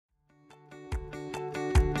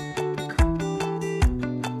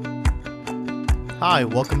Hi,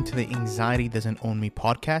 welcome to the Anxiety Doesn't Own Me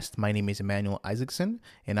podcast. My name is Emmanuel Isaacson,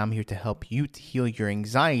 and I'm here to help you to heal your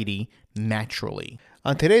anxiety naturally.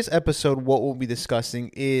 On today's episode, what we'll be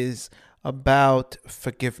discussing is about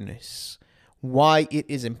forgiveness, why it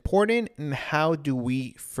is important, and how do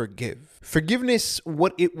we forgive. Forgiveness,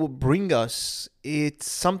 what it will bring us, it's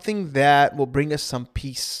something that will bring us some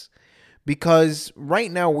peace. Because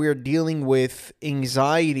right now we're dealing with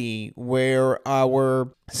anxiety where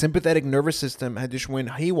our sympathetic nervous system had just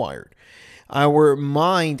went haywire. Our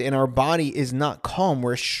mind and our body is not calm.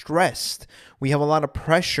 We're stressed. We have a lot of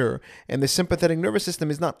pressure and the sympathetic nervous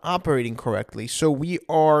system is not operating correctly. So we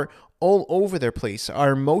are all over the place.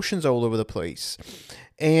 Our emotions are all over the place.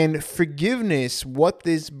 And forgiveness, what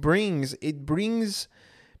this brings, it brings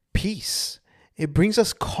peace. It brings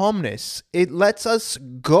us calmness. It lets us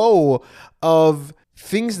go of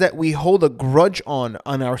things that we hold a grudge on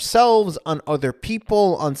ourselves, on other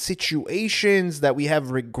people, on situations that we have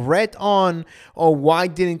regret on. Or why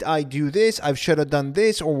didn't I do this? I should have done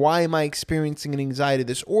this. Or why am I experiencing an anxiety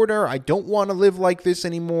disorder? I don't want to live like this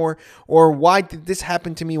anymore. Or why did this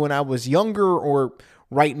happen to me when I was younger? Or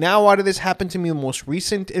right now, why did this happen to me? The most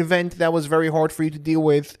recent event that was very hard for you to deal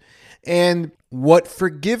with. And what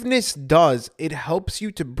forgiveness does, it helps you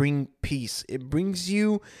to bring peace. It brings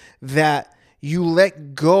you that you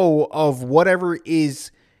let go of whatever is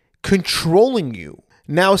controlling you.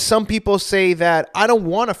 Now, some people say that I don't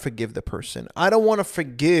want to forgive the person. I don't want to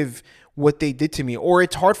forgive what they did to me, or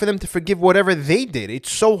it's hard for them to forgive whatever they did.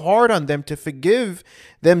 It's so hard on them to forgive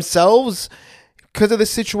themselves because of the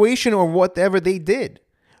situation or whatever they did.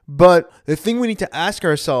 But the thing we need to ask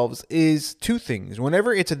ourselves is two things.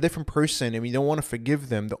 Whenever it's a different person and we don't want to forgive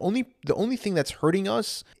them, the only thing that's hurting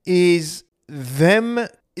us is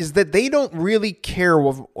that they don't really care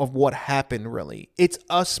of what happened, really. It's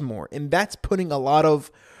us more. And that's putting a lot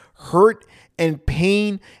of hurt and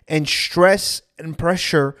pain and stress and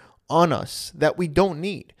pressure on us that we don't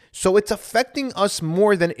need. So it's affecting us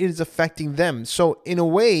more than it is affecting them. So in a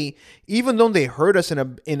way, even though they hurt us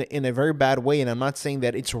in a very bad way, and I'm not saying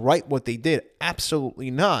that it's right what they did,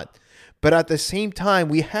 absolutely not. But at the same time,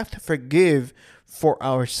 we have to forgive for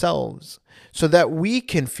ourselves so that we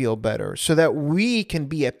can feel better, so that we can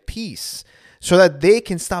be at peace, so that they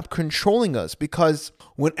can stop controlling us. Because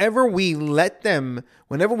whenever we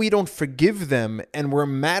don't forgive them and we're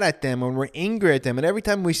mad at them and we're angry at them, and every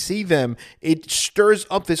time we see them, it stirs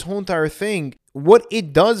up this whole entire thing. What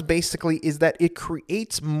it does basically is that it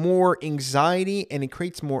creates more anxiety and it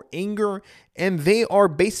creates more anger, and they are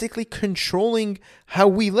basically controlling how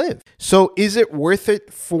we live. So is it worth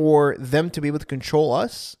it for them to be able to control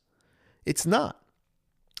us? It's not.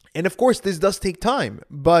 And of course, this does take time,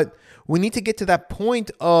 but we need to get to that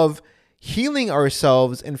point of healing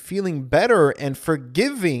ourselves and feeling better and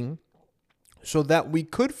forgiving so that we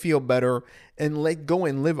could feel better and let go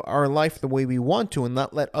and live our life the way we want to and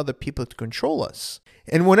not let other people control us.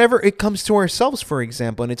 And whenever it comes to ourselves, for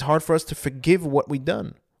example, and it's hard for us to forgive what we've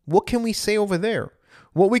done, what can we say over there?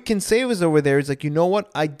 What we can say over there is like, you know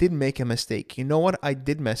what? I did make a mistake. You know what? I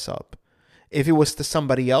did mess up. If it was to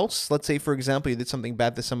somebody else, let's say, for example, you did something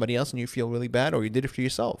bad to somebody else and you feel really bad, or you did it for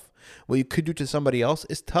yourself. What you could do to somebody else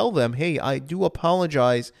is tell them, hey, I do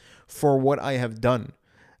apologize for what I have done.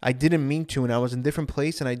 I didn't mean to, and I was in a different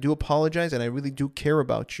place, and I do apologize, and I really do care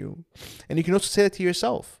about you. And you can also say that to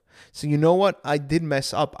yourself. So you know what? I did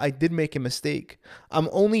mess up. I did make a mistake. I'm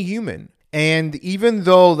only human. And even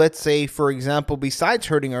though, let's say, for example, besides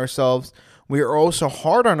hurting ourselves, we are also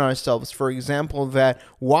hard on ourselves. For example, that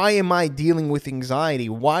why am I dealing with anxiety?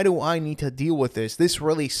 Why do I need to deal with this? This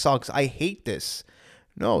really sucks. I hate this.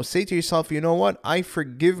 No, say to yourself, you know what? I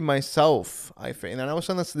forgive myself. And I know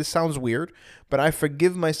this sounds weird, but I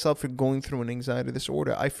forgive myself for going through an anxiety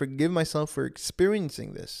disorder. I forgive myself for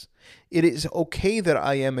experiencing this. It is okay that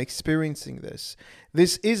I am experiencing this.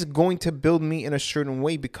 This is going to build me in a certain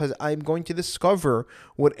way because I'm going to discover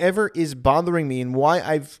whatever is bothering me and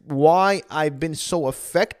why I've been so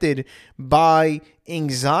affected by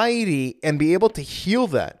anxiety and be able to heal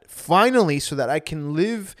that finally so that I can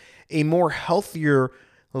live a more healthier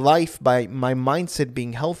life by my mindset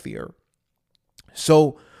being healthier.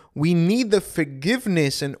 So we need the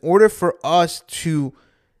forgiveness in order for us to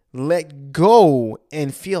let go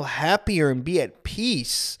and feel happier and be at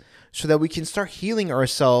peace so that we can start healing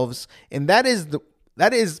ourselves. And that is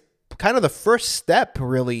kind of the first step,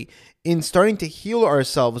 really, in starting to heal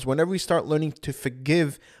ourselves whenever we start learning to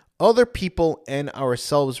forgive other people and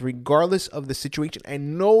ourselves, regardless of the situation. I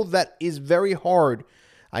know that is very hard.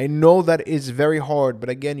 I know that is very hard, but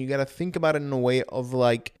again, you got to think about it in a way of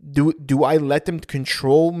like, do I let them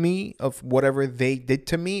control me of whatever they did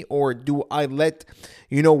to me? Or do I let,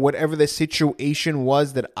 whatever the situation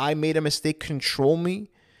was that I made a mistake control me?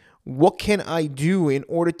 What can I do in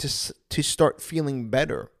order to start feeling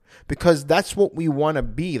better? Because that's what we want to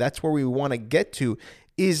be. That's where we want to get to,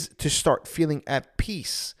 is to start feeling at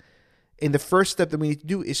peace. And the first step that we need to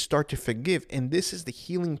do is start to forgive. And this is the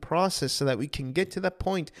healing process so that we can get to that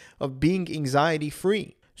point of being anxiety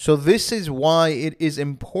free. So this is why it is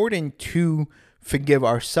important to forgive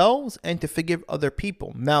ourselves and to forgive other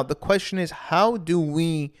people. Now, the question is, how do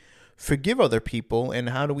we forgive other people and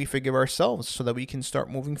how do we forgive ourselves so that we can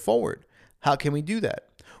start moving forward? How can we do that?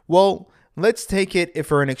 Well, let's take it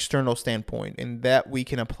for an external standpoint, and that we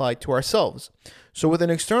can apply to ourselves. So with an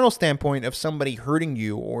external standpoint of somebody hurting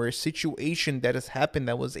you or a situation that has happened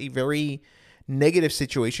that was a very negative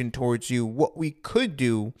situation towards you, what we could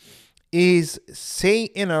do is say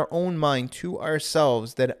in our own mind to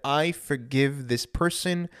ourselves that I forgive this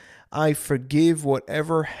person, I forgive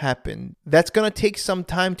whatever happened. That's going to take some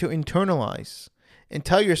time to internalize. And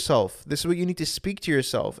tell yourself, this is what you need to speak to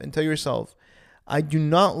yourself and tell yourself, I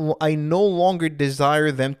no longer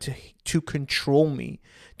desire them to control me,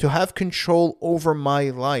 to have control over my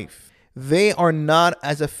life. They are not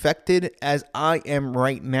as affected as I am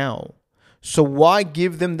right now. So why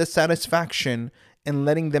give them the satisfaction and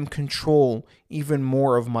letting them control even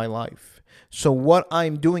more of my life? So what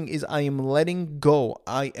I'm doing is I am letting go.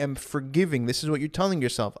 I am forgiving. This is what you're telling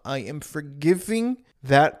yourself. I am forgiving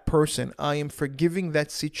that person. I am forgiving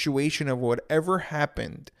that situation of whatever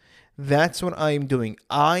happened. That's what I am doing.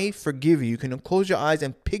 I forgive you. You can close your eyes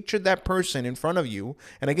and picture that person in front of you.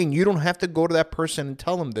 And again, you don't have to go to that person and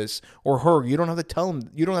tell them this, or her. You don't have to tell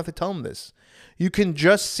them this. You can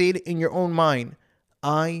just say it in your own mind.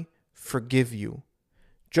 I forgive you.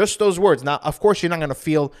 Just those words. Now, of course, you're not going to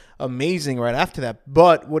feel amazing right after that.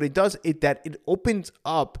 But what it does is that it opens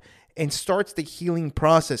up and starts the healing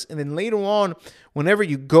process. And then later on, whenever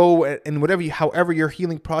you go and however your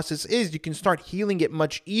healing process is, you can start healing it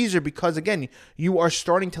much easier because, again, you are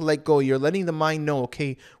starting to let go. You're letting the mind know,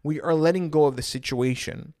 okay, we are letting go of the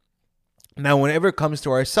situation. Now, whenever it comes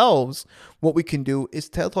to ourselves, what we can do is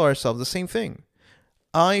tell ourselves the same thing.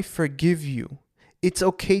 I forgive you. It's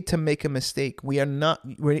okay to make a mistake. We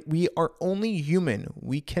are only human.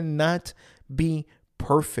 We cannot be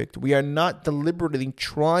perfect. We are not deliberately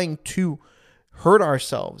trying to hurt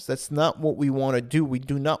ourselves. That's not what we want to do. We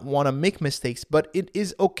do not want to make mistakes, but it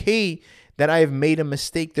is okay that I have made a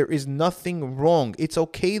mistake. There is nothing wrong. It's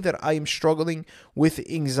okay that I am struggling with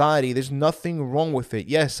anxiety. There's nothing wrong with it.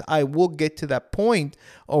 Yes, I will get to that point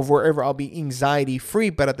of wherever I'll be anxiety free,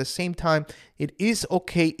 but at the same time, it is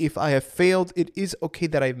okay if I have failed. It is okay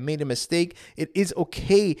that I've made a mistake. It is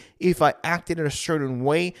okay if I acted in a certain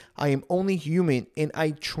way. I am only human and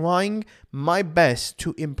I'm trying my best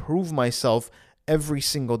to improve myself every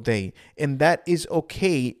single day. And that is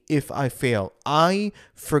okay if I fail. I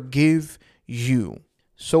forgive you.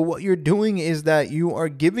 So what you're doing is that you are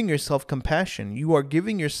giving yourself compassion. You are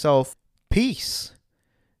giving yourself peace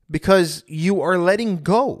because you are letting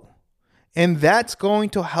go. And that's going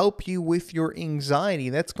to help you with your anxiety.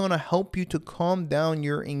 That's going to help you to calm down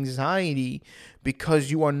your anxiety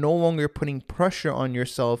because you are no longer putting pressure on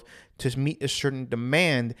yourself to meet a certain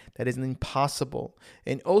demand that is impossible.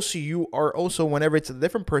 And also, you are also, whenever it's a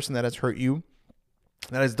different person that has hurt you,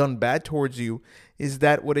 that has done bad towards you, is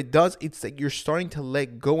that what it does, it's that you're starting to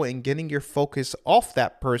let go and getting your focus off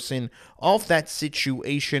that person, off that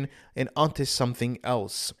situation, and onto something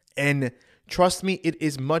else. And trust me, it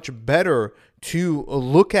is much better to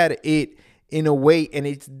look at it in a way, and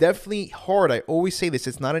it's definitely hard. I always say this,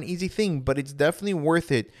 it's not an easy thing, but it's definitely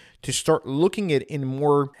worth it to start looking at it in a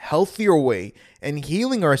more healthier way and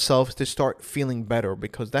healing ourselves to start feeling better,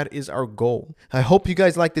 because that is our goal. I hope you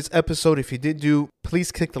guys liked this episode. If you did,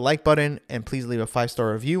 please click the like button and please leave a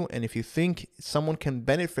 5-star review. And if you think someone can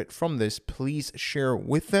benefit from this, please share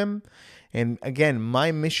with them. And again,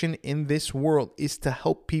 my mission in this world is to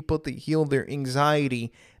help people to heal their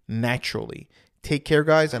anxiety naturally. Take care,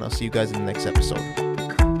 guys, and I'll see you guys in the next episode.